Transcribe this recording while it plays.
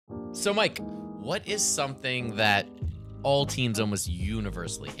So, Mike, what is something that all teams almost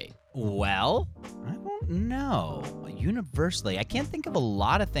universally hate? Well, I don't know. Universally, I can't think of a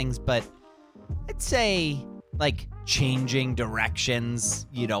lot of things, but I'd say like changing directions,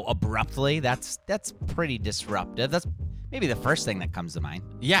 abruptly. That's pretty disruptive. That's maybe the first thing that comes to mind.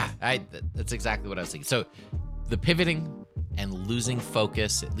 Yeah, that's exactly what I was thinking. So, the pivoting and losing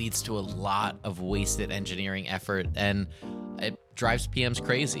focus, it leads to a lot of wasted engineering effort, and it drives PMs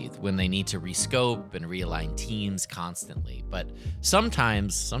crazy when they need to rescope and realign teams constantly. But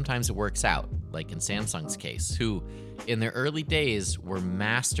sometimes it works out, like in Samsung's case, who in their early days were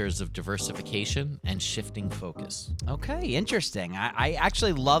masters of diversification and shifting focus. Okay, interesting. I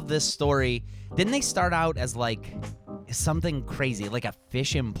actually love this story. Didn't they start out as like something crazy, like a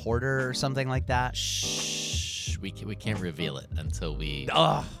fish importer or something like that? Shh, we can't reveal it until we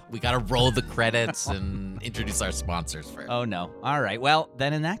Ugh. we gotta roll the credits and introduce our sponsors first. Oh, no. All right. Well,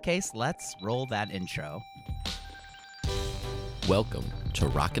 then in that case, let's roll that intro. Welcome to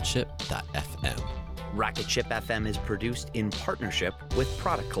Rocketship.fm. Rocket Ship FM is produced in partnership with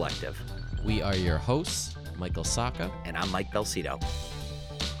Product Collective. We are your hosts, Michael Sacca. And I'm Mike Belcito.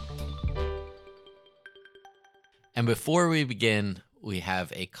 And before we begin, we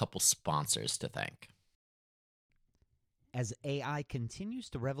have a couple sponsors to thank. As AI continues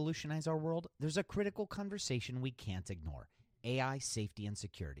to revolutionize our world, there's a critical conversation we can't ignore: AI safety and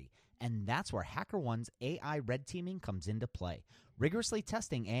security. And that's where HackerOne's AI red teaming comes into play, rigorously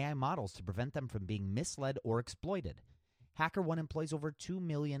testing AI models to prevent them from being misled or exploited. HackerOne employs over 2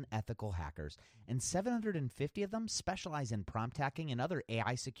 million ethical hackers, and 750 of them specialize in prompt hacking and other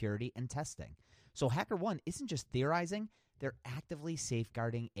AI security and testing. So HackerOne isn't just theorizing, they're actively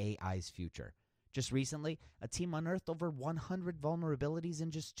safeguarding AI's future. Just recently, a team unearthed over 100 vulnerabilities in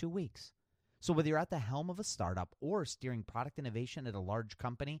just 2 weeks. So whether you're at the helm of a startup or steering product innovation at a large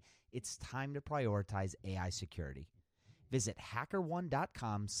company, it's time to prioritize AI security. Visit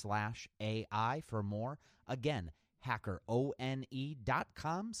hackerone.com/AI for more. Again,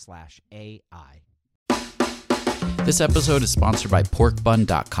 hackerone.com/AI. This episode is sponsored by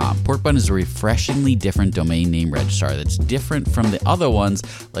porkbun.com. Porkbun is a refreshingly different domain name registrar that's different from the other ones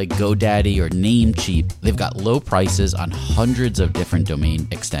like GoDaddy or Namecheap. They've got low prices on hundreds of different domain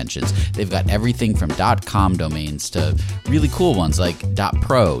extensions. They've got everything from .com domains to really cool ones like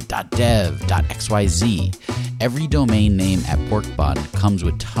 .pro, .dev, .xyz. Every domain name at Porkbun comes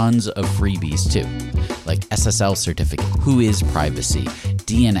with tons of freebies too, like SSL certificate, WHOIS privacy,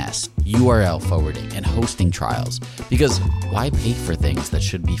 DNS, URL forwarding, and hosting trials. Because why pay for things that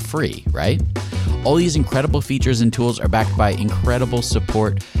should be free, right? All these incredible features and tools are backed by incredible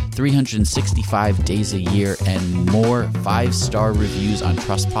support, 365 days a year, and more 5-star reviews on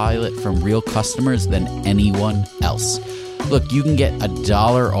Trustpilot from real customers than anyone else. Look, you can get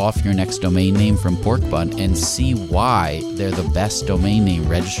 $1 off your next domain name from Porkbun and see why they're the best domain name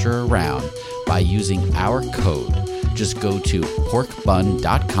registrar around by using our code. Just go to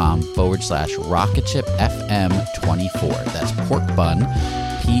porkbun.com/rocketshipfm24. That's porkbun,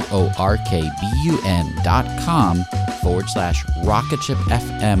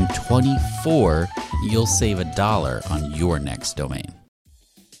 porkbun.com/rocketshipfm24. You'll save $1 on your next domain.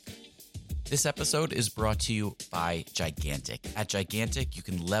 This episode is brought to you by Gigantic. At Gigantic, you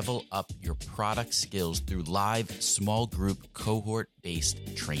can level up your product skills through live, small group,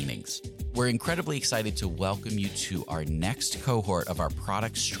 cohort-based trainings. We're incredibly excited to welcome you to our next cohort of our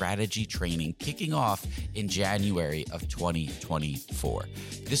product strategy training, kicking off in January of 2024.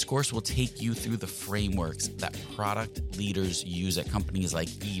 This course will take you through the frameworks that product leaders use at companies like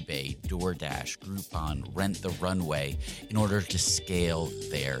eBay, DoorDash, Groupon, Rent the Runway in order to scale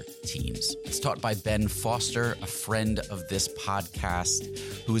their teams. It's taught by Ben Foster, a friend of this podcast,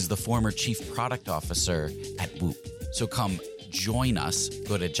 who is the former chief product officer at Whoop. So come join us.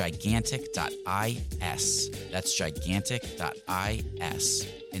 Go to gigantic.is. That's gigantic.is.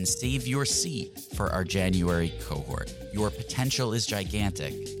 And save your seat for our January cohort. Your potential is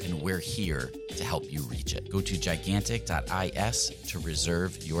gigantic, and we're here to help you reach it. Go to gigantic.is to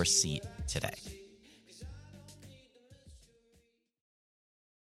reserve your seat today.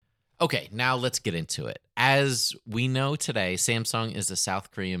 Okay, now let's get into it. As we know today, Samsung is a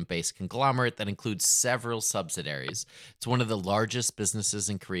South Korean-based conglomerate that includes several subsidiaries. It's one of the largest businesses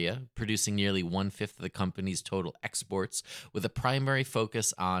in Korea, producing nearly 1/5 of the company's total exports, with a primary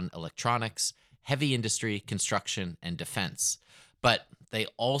focus on electronics, heavy industry, construction, and defense. But they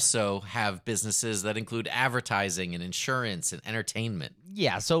also have businesses that include advertising and insurance and entertainment.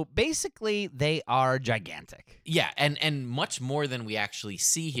 Yeah, so basically they are gigantic. Yeah, and much more than we actually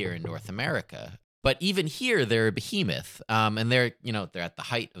see here in North America. But even here, they're a behemoth, and they're at the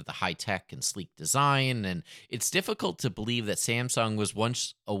height of the high tech and sleek design. And it's difficult to believe that Samsung was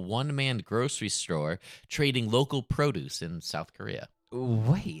once a one-man grocery store trading local produce in South Korea.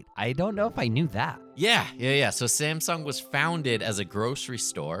 Wait, I don't know if I knew that. Yeah. So Samsung was founded as a grocery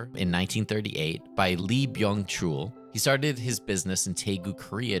store in 1938 by Lee Byung-chul. He started his business in Daegu,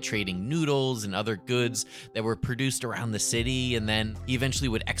 Korea, trading noodles and other goods that were produced around the city, and then he eventually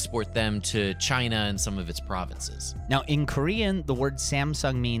would export them to China and some of its provinces. Now, in Korean, the word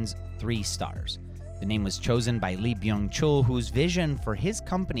Samsung means 3 stars. The name was chosen by Lee Byung-chul, whose vision for his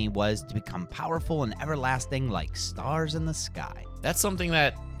company was to become powerful and everlasting like stars in the sky. That's something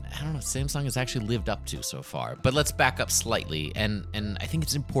that, I don't know, Samsung has actually lived up to so far. But let's back up slightly, and I think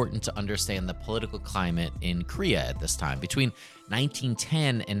it's important to understand the political climate in Korea at this time. Between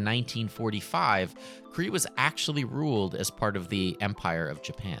 1910 and 1945, Korea was actually ruled as part of the Empire of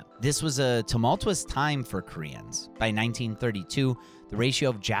Japan. This was a tumultuous time for Koreans. By 1932, the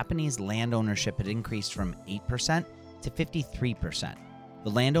ratio of Japanese land ownership had increased from 8% to 53%. The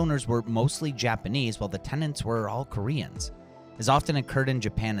landowners were mostly Japanese, while the tenants were all Koreans. As often occurred in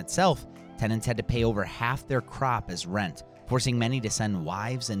Japan itself, tenants had to pay over half their crop as rent, forcing many to send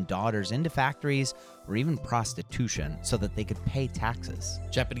wives and daughters into factories or even prostitution so that they could pay taxes.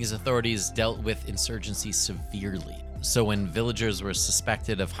 Japanese authorities dealt with insurgency severely. So when villagers were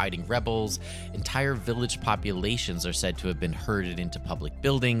suspected of hiding rebels, entire village populations are said to have been herded into public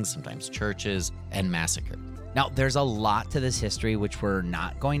buildings, sometimes churches, and massacred. Now, there's a lot to this history which we're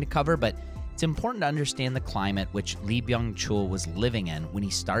not going to cover, but it's important to understand the climate which Lee Byung-chul was living in when he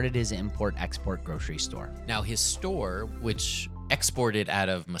started his import-export grocery store. Now, his store, which exported out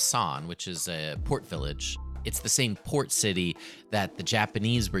of Masan, which is a port village, it's the same port city that the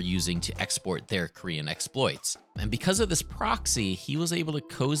Japanese were using to export their Korean exploits. And because of this proxy, he was able to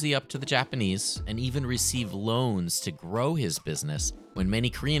cozy up to the Japanese and even receive loans to grow his business when many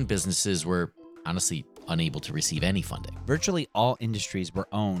Korean businesses were honestly unable to receive any funding. Virtually all industries were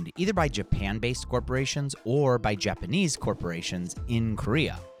owned either by Japan-based corporations or by Japanese corporations in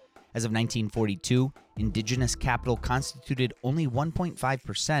Korea. As of 1942, indigenous capital constituted only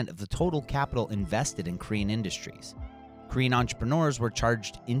 1.5% of the total capital invested in Korean industries. Korean entrepreneurs were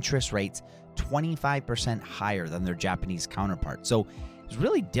charged interest rates 25% higher than their Japanese counterparts, so it was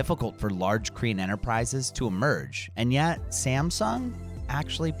really difficult for large Korean enterprises to emerge, and yet Samsung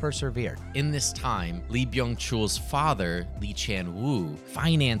actually persevered. In this time, Lee Byung-chul's father, Lee Chan-woo,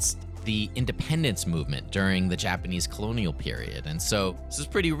 financed the independence movement during the Japanese colonial period. And so this was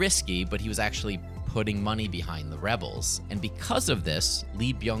pretty risky, but he was actually putting money behind the rebels. And because of this,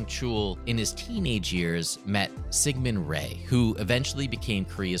 Lee Byung-chul, in his teenage years, met Syngman Rhee, who eventually became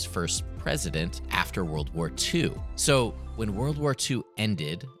Korea's first president after World War II. So when World War II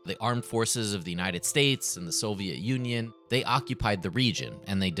ended, the armed forces of the United States and the Soviet Union, they occupied the region,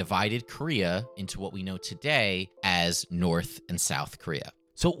 and they divided Korea into what we know today as North and South Korea.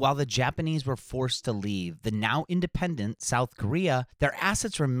 So while the Japanese were forced to leave the now independent South Korea, their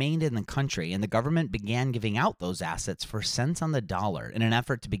assets remained in the country, and the government began giving out those assets for cents on the dollar in an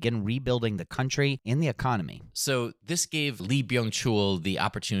effort to begin rebuilding the country and the economy. So this gave Lee Byung-chul the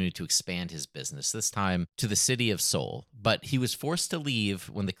opportunity to expand his business, this time to the city of Seoul. But he was forced to leave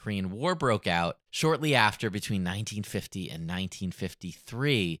when the Korean War broke out shortly after, between 1950 and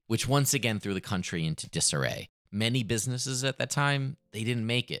 1953, which once again threw the country into disarray. Many businesses at that time, they didn't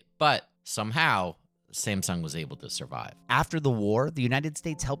make it, but somehow Samsung was able to survive. After the war, the United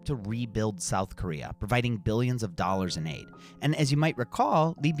States helped to rebuild South Korea, providing billions of dollars in aid. And as you might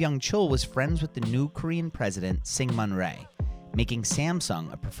recall, Lee Byung-chul was friends with the new Korean president, Syngman Rhee, making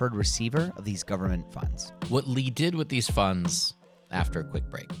Samsung a preferred receiver of these government funds. What Lee did with these funds after a quick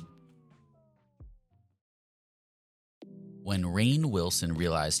break. When Rainn Wilson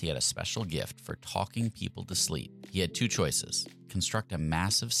realized he had a special gift for talking people to sleep, he had 2 choices: construct a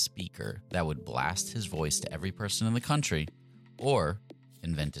massive speaker that would blast his voice to every person in the country, or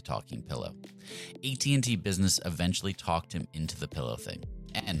invent a talking pillow. AT&T Business eventually talked him into the pillow thing.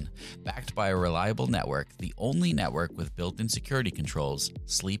 And, backed by a reliable network, the only network with built-in security controls,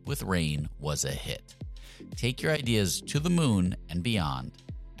 Sleep with Rainn was a hit. Take your ideas to the moon and beyond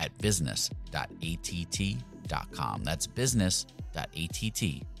at business.att.com. That's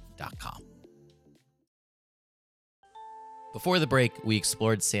business.att.com. Before the break, we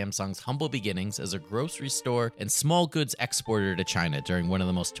explored Samsung's humble beginnings as a grocery store and small goods exporter to China during one of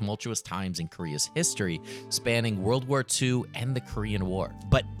the most tumultuous times in Korea's history, spanning World War II and the Korean War.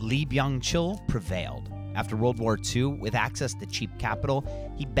 But Lee Byung-chul prevailed. After World War II, with access to cheap capital,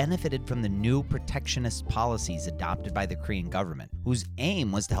 he benefited from the new protectionist policies adopted by the Korean government, whose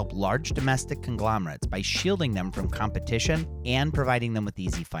aim was to help large domestic conglomerates by shielding them from competition and providing them with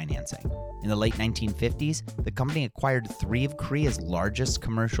easy financing. In the late 1950s, the company acquired 3 of Korea's largest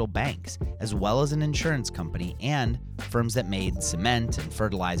commercial banks, as well as an insurance company and firms that made cement and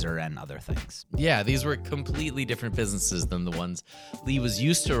fertilizer and other things. Yeah, these were completely different businesses than the ones Lee was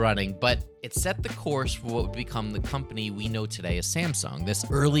used to running, but it set the course for what would become the company we know today as Samsung. This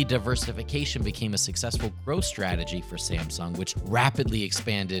early diversification became a successful growth strategy for Samsung, which rapidly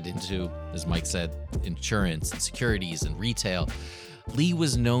expanded into, as Mike said, insurance and securities and retail. Lee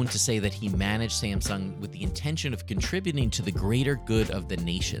was known to say that he managed Samsung with the intention of contributing to the greater good of the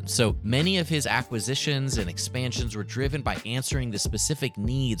nation. So many of his acquisitions and expansions were driven by answering the specific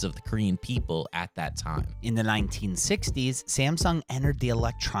needs of the Korean people at that time. In the 1960s, Samsung entered the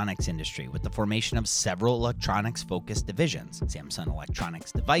electronics industry with the formation of several electronics-focused divisions: Samsung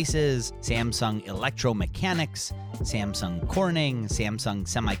Electronics Devices, Samsung Electromechanics, Samsung Corning, Samsung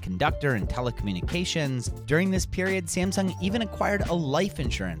Semiconductor and Telecommunications. During this period, Samsung even acquired a life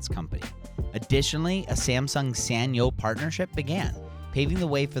insurance company. Additionally, a Samsung-Sanyo partnership began, paving the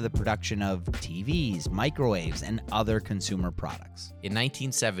way for the production of TVs, microwaves, and other consumer products. In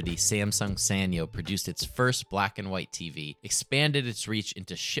 1970, Samsung Sanyo produced its first black and white TV, expanded its reach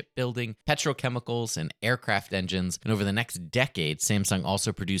into shipbuilding, petrochemicals, and aircraft engines, and over the next decade, Samsung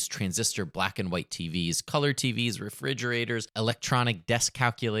also produced transistor black and white TVs, color TVs, refrigerators, electronic desk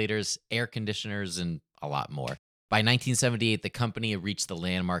calculators, air conditioners, and a lot more. By 1978, the company had reached the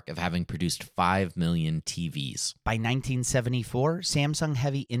landmark of having produced 5 million TVs. By 1974, Samsung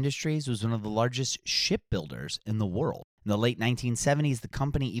Heavy Industries was one of the largest shipbuilders in the world. In the late 1970s, the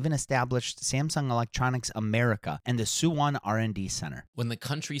company even established Samsung Electronics America and the Suwon R&D Center. When the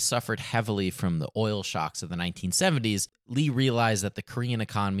country suffered heavily from the oil shocks of the 1970s, Lee realized that the Korean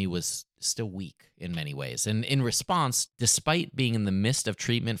economy was still weak in many ways. And in response, despite being in the midst of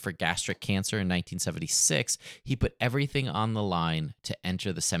treatment for gastric cancer in 1976, he put everything on the line to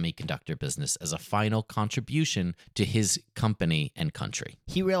enter the semiconductor business as a final contribution to his company and country.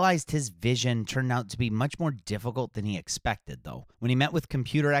 He realized his vision turned out to be much more difficult than he expected, though. When he met with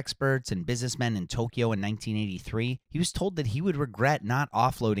computer experts and businessmen in Tokyo in 1983, he was told that he would regret not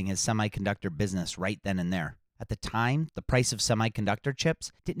offloading his semiconductor business right then and there. At the time, the price of semiconductor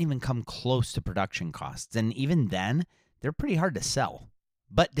chips didn't even come close to production costs, and even then, they're pretty hard to sell.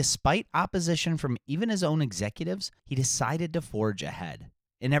 But despite opposition from even his own executives, he decided to forge ahead.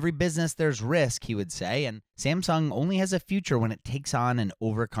 In every business, there's risk, he would say, and Samsung only has a future when it takes on and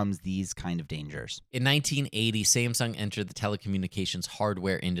overcomes these kind of dangers. In 1980, Samsung entered the telecommunications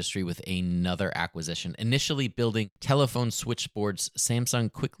hardware industry with another acquisition. Initially building telephone switchboards,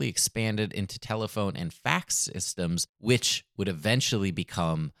 Samsung quickly expanded into telephone and fax systems, which would eventually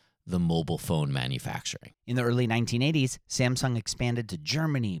become the mobile phone manufacturing. In the early 1980s, Samsung expanded to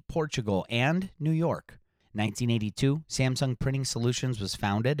Germany, Portugal, and New York. In 1982, Samsung Printing Solutions was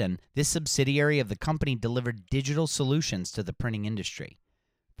founded, and this subsidiary of the company delivered digital solutions to the printing industry.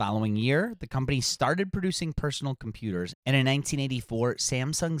 Following year, the company started producing personal computers, and in 1984,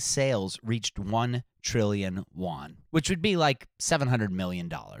 Samsung's sales reached 1 trillion won, which would be like $700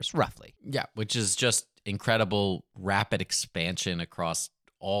 million, roughly. Yeah, which is just incredible, rapid expansion across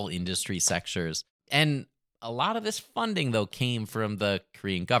all industry sectors. And a lot of this funding, though, came from the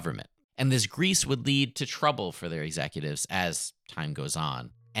Korean government. And this grease would lead to trouble for their executives as time goes on.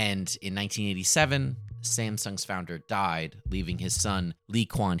 And in 1987, Samsung's founder died, leaving his son Lee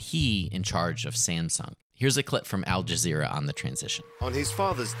Kuan-hee in charge of Samsung. Here's a clip from Al Jazeera on the transition. On his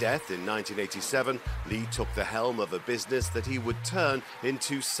father's death in 1987, Lee took the helm of a business that he would turn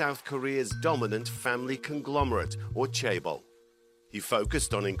into South Korea's dominant family conglomerate, or chaebol. He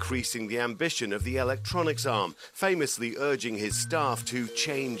focused on increasing the ambition of the electronics arm, famously urging his staff to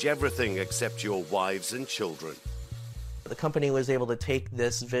change everything except your wives and children. The company was able to take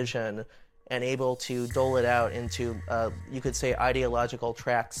this vision and able to dole it out into, you could say, ideological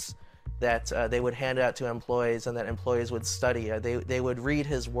tracts that they would hand out to employees and that employees would study. They would read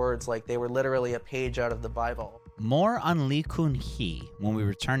his words like they were literally a page out of the Bible. More on Lee Kun-hee when we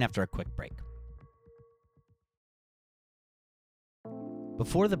return after a quick break.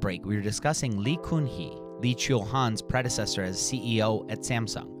 Before the break, we were discussing Lee Kun-hee, Lee Chul-han's predecessor as CEO at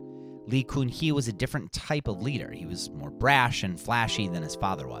Samsung. Lee Kun-hee was a different type of leader. He was more brash and flashy than his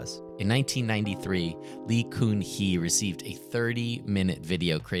father was. In 1993, Lee Kun-hee received a 30-minute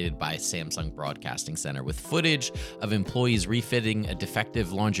video created by Samsung Broadcasting Center with footage of employees refitting a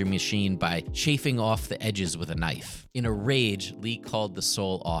defective laundry machine by chafing off the edges with a knife. In a rage, Lee called the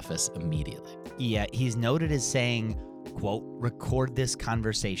Seoul office immediately. Yeah, he's noted as saying, quote, "Record this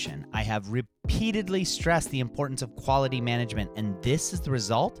conversation. I have repeatedly stressed the importance of quality management, and this is the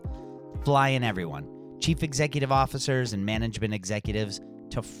result? Fly in everyone, chief executive officers and management executives,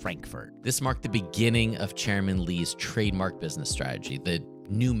 to Frankfurt." This marked the beginning of Chairman Lee's trademark business strategy, the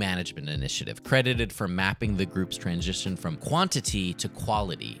New Management Initiative, credited for mapping the group's transition from quantity to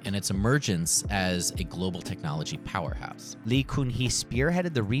quality and its emergence as a global technology powerhouse. Lee Kun-hee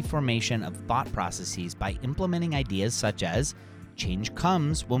spearheaded the reformation of thought processes by implementing ideas such as change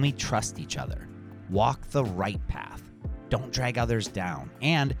comes when we trust each other, walk the right path, don't drag others down,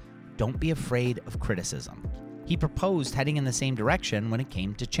 and don't be afraid of criticism. He proposed heading in the same direction when it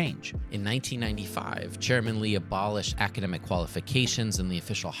came to change. In 1995, Chairman Lee abolished academic qualifications in the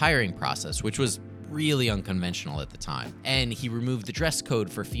official hiring process, which was really unconventional at the time. And he removed the dress code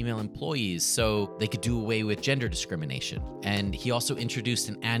for female employees so they could do away with gender discrimination. And he also introduced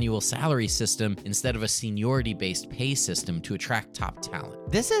an annual salary system instead of a seniority-based pay system to attract top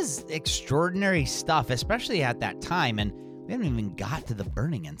talent. This is extraordinary stuff, especially at that time, and we haven't even got to the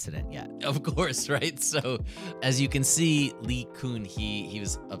burning incident yet. Of course, right? So, as you can see, Lee Kun-hee, he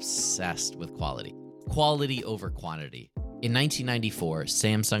was obsessed with quality. Quality over quantity. In 1994,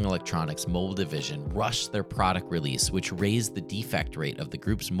 Samsung Electronics mobile division rushed their product release, which raised the defect rate of the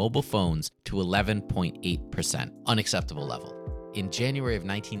group's mobile phones to 11.8%, unacceptable level. In January of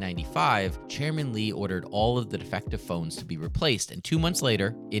 1995, Chairman Lee ordered all of the defective phones to be replaced, and 2 months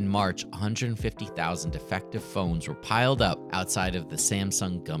later, in March, 150,000 defective phones were piled up outside of the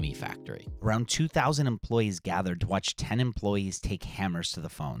Samsung Gummy factory. Around 2,000 employees gathered to watch 10 employees take hammers to the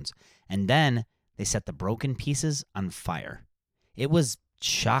phones, and then they set the broken pieces on fire. It was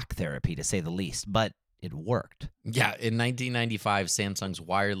shock therapy, to say the least, but it worked. Yeah, in 1995, Samsung's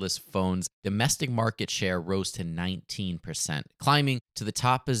wireless phones' domestic market share rose to 19%, climbing to the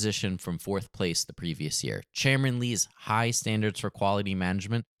top position from fourth place the previous year. Chairman Lee's high standards for quality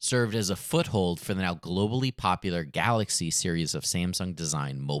management served as a foothold for the now globally popular Galaxy series of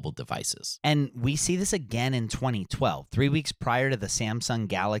Samsung-designed mobile devices. And we see this again in 2012. 3 weeks prior to the Samsung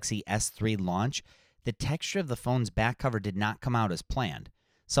Galaxy S3 launch, the texture of the phone's back cover did not come out as planned.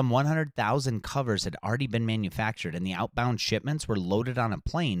 Some 100,000 covers had already been manufactured, and the outbound shipments were loaded on a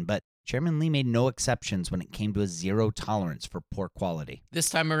plane, but Chairman Lee made no exceptions when it came to a zero tolerance for poor quality. This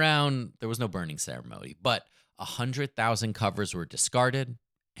time around, there was no burning ceremony, but 100,000 covers were discarded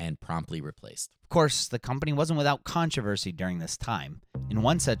and promptly replaced. Of course, the company wasn't without controversy during this time. In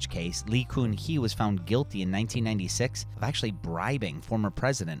one such case, Lee Kun-hee was found guilty in 1996 of actually bribing former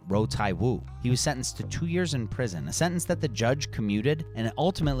President Roh Tai-woo. He was sentenced to 2 years in prison, a sentence that the judge commuted, and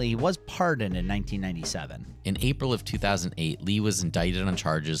ultimately he was pardoned in 1997. In April of 2008, Lee was indicted on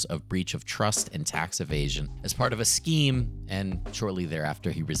charges of breach of trust and tax evasion as part of a scheme, and shortly thereafter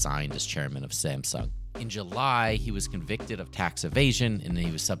he resigned as chairman of Samsung. In July, he was convicted of tax evasion, and he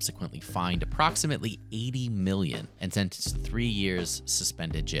was subsequently fined approximately $80 million and sentenced to 3 years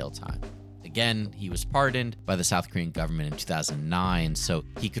suspended jail time. Again, he was pardoned by the South Korean government in 2009, so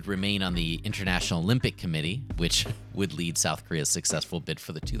he could remain on the International Olympic Committee, which would lead South Korea's successful bid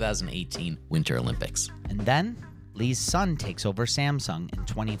for the 2018 Winter Olympics. And then, Lee's son takes over Samsung in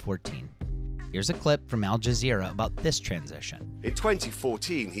 2014. Here's a clip from Al Jazeera about this transition. In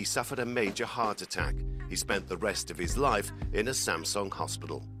 2014, he suffered a major heart attack. He spent the rest of his life in a Samsung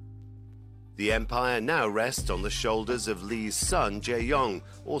hospital. The empire now rests on the shoulders of Lee's son, Jae-yong,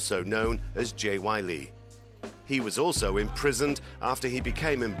 also known as J.Y. Lee. He was also imprisoned after he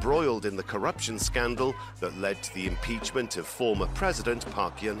became embroiled in the corruption scandal that led to the impeachment of former President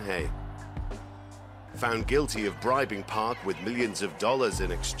Park Geun-hye. Found guilty of bribing Park with millions of dollars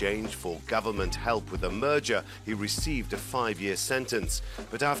in exchange for government help with a merger, he received a 5-year sentence.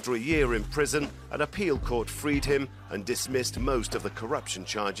 But after a year in prison, an appeal court freed him and dismissed most of the corruption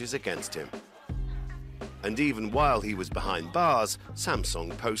charges against him. And even while he was behind bars,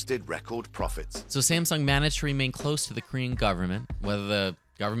 Samsung posted record profits. So Samsung managed to remain close to the Korean government, whether the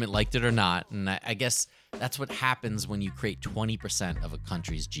government liked it or not. And I guess that's what happens when you create 20% of a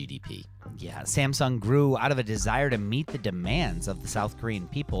country's GDP. Yeah, Samsung grew out of a desire to meet the demands of the South Korean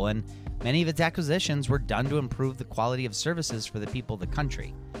people, and many of its acquisitions were done to improve the quality of services for the people of the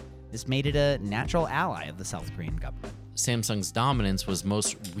country. This made it a natural ally of the South Korean government. Samsung's dominance was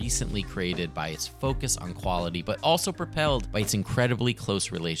most recently created by its focus on quality, but also propelled by its incredibly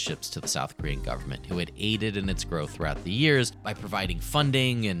close relationships to the South Korean government, who had aided in its growth throughout the years by providing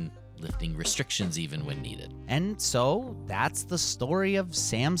funding and lifting restrictions even when needed. And so that's the story of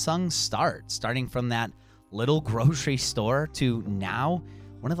Samsung's start, starting from that little grocery store to now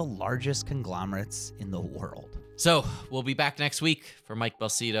one of the largest conglomerates in the world. So we'll be back next week. For Mike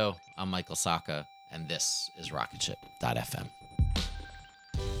Belsito, I'm Michael Sacca, and this is Rocketship.fm.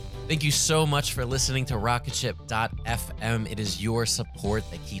 Thank you so much for listening to Rocketship.fm. It is your support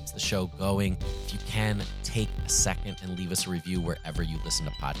that keeps the show going. If you can, take a second and leave us a review wherever you listen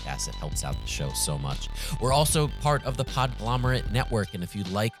to podcasts. It helps out the show so much. We're also part of the Podglomerate Network, and if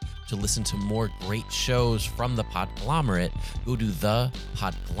you'd like to listen to more great shows from the Podglomerate, go to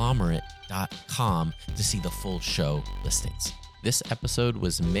thepodglomerate.com to see the full show listings. This episode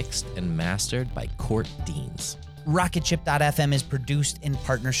was mixed and mastered by Court Deans. Rocketship.fm is produced in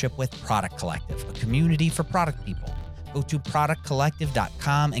partnership with Product Collective, a community for product people. Go to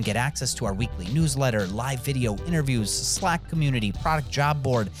productcollective.com and get access to our weekly newsletter, live video interviews, Slack community, product job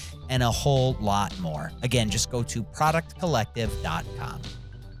board, and a whole lot more. Again, just go to productcollective.com.